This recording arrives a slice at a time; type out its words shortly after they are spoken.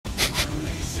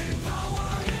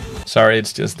Sorry,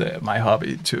 it's just my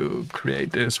hobby to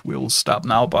create this. We'll stop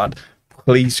now, but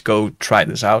please go try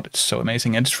this out. It's so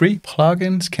amazing. And 3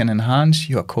 plugins can enhance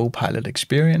your Copilot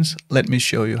experience. Let me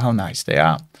show you how nice they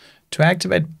are. To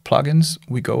activate plugins,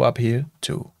 we go up here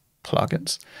to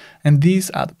plugins, and these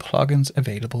are the plugins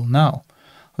available now.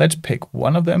 Let's pick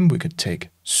one of them. We could take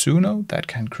Suno that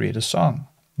can create a song.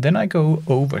 Then I go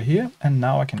over here and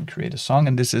now I can create a song,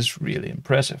 and this is really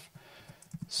impressive.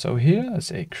 So here I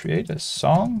say create a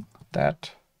song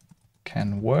that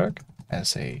can work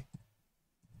as a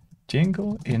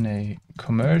jingle in a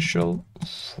commercial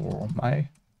for my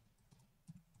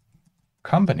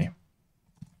company.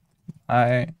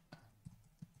 My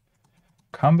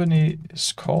company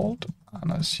is called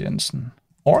Anders Jensen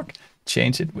Org.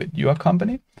 Change it with your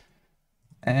company.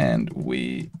 And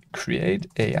we create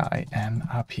AI and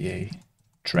RPA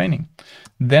training.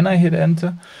 Then I hit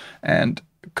enter, and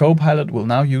Copilot will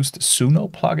now use the Suno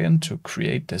plugin to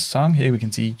create this song. Here we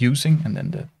can see using and then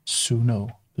the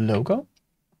Suno logo.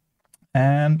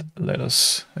 And let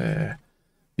us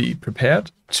be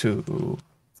prepared to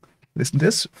listen to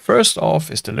this. First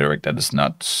off is the lyric. That is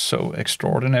not so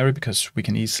extraordinary because we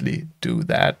can easily do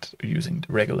that using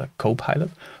the regular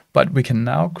Copilot. But we can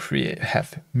now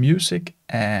have music,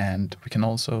 and we can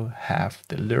also have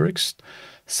the lyrics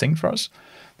sing for us.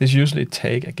 This usually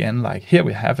take, again, like here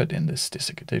we have it in this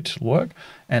digital work.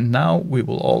 And now we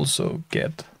will also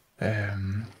get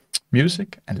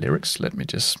music and lyrics. Let me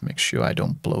just make sure I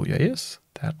don't blow your ears.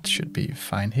 That should be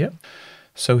fine here.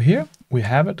 So here we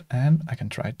have it, and I can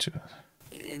try to.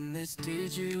 In this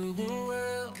digital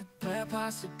world, where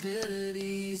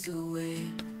possibilities away,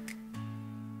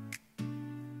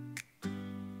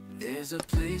 there's a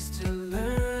place to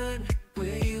learn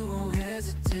where you won't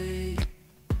hesitate.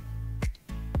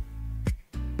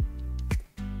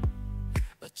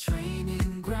 A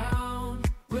training ground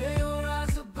where you'll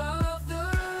rise above the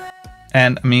rain.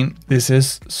 And I mean, this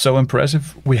is so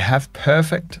impressive. We have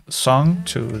perfect song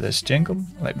to this jingle.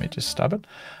 Let me just stop it.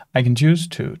 I can choose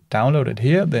to download it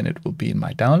here, then it will be in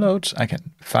my downloads. I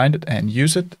can find it and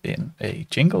use it in a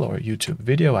jingle or a YouTube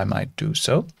video. I might do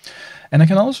so. And I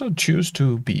can also choose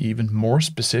to be even more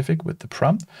specific with the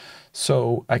prompt.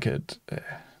 So I could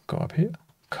go up here,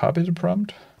 copy the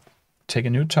prompt, take a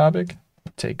new topic,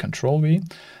 take Control-V,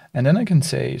 and then I can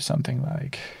say something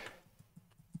like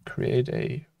create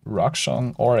a rock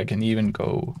song, or I can even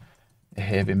go a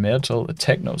heavy metal, a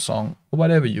techno song,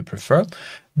 whatever you prefer.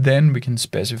 Then we can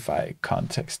specify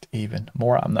context even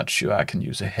more. I'm not sure I can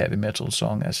use a heavy metal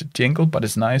song as a jingle, but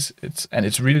it's nice.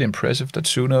 It's really impressive that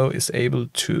Suno is able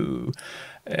to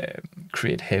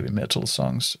create heavy metal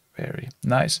songs. Very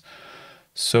nice.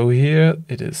 So here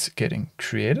it is getting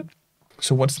created.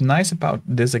 So what's nice about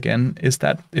this again is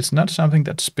that it's not something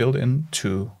that's built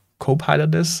into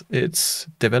Copilot. It's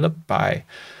developed by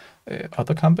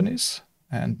other companies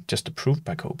and just approved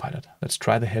by Copilot. Let's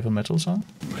try the heavy metal song.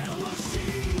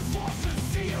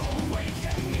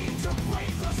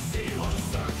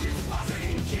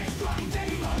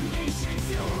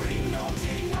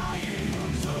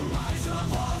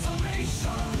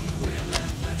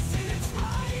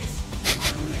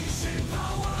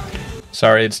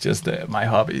 Sorry, it's just my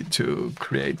hobby to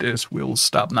create this. We'll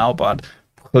stop now, but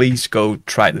please go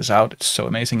try this out. It's so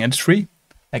amazing, and it's free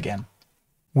again.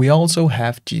 We also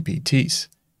have GPTs.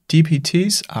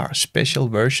 GPTs are special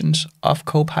versions of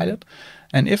Copilot.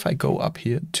 And if I go up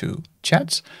here to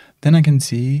chats, then I can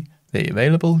see the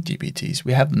available GPTs.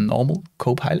 We have the normal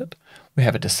Copilot. We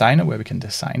have a designer where we can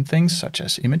design things such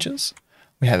as images.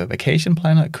 We have a vacation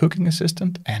planner, a cooking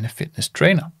assistant, and a fitness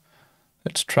trainer.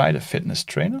 Let's try the fitness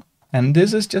trainer. And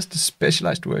this is just a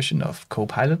specialized version of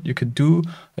Copilot. You could do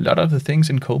a lot of the things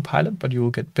in Copilot, but you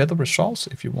will get better results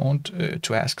if you want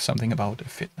to ask something about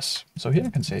fitness. So here I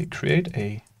can say, create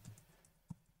a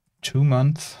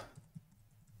 2-month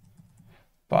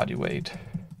body weight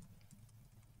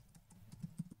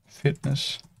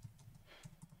fitness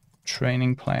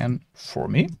training plan for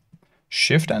me.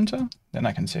 Shift enter. Then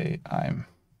I can say I'm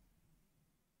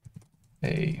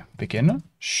a beginner.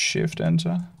 Shift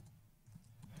enter.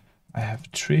 I have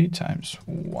 3 times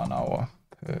 1 hour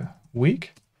per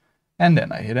week, and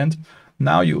then I hit enter.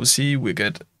 Now you will see we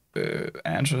get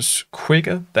answers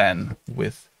quicker than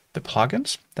with the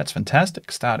plugins. That's fantastic.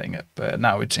 Starting up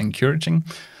now, it's encouraging,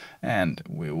 and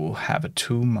we will have a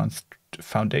 2-month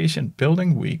foundation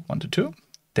building, week 1 to 2.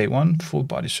 Day 1, full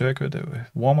body circuit,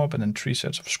 warm up, and then 3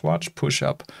 sets of squats, push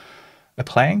up, a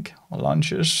plank,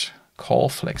 lunges, core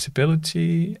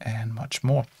flexibility, and much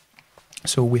more.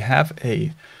 So we have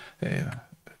a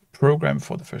program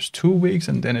for the first 2 weeks,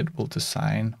 and then it will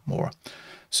design more.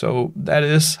 So that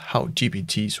is how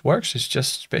GPTs works. It's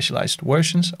just specialized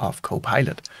versions of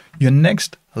Copilot. Your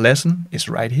next lesson is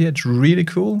right here. It's really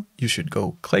cool. You should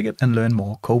go click it and learn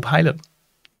more Copilot.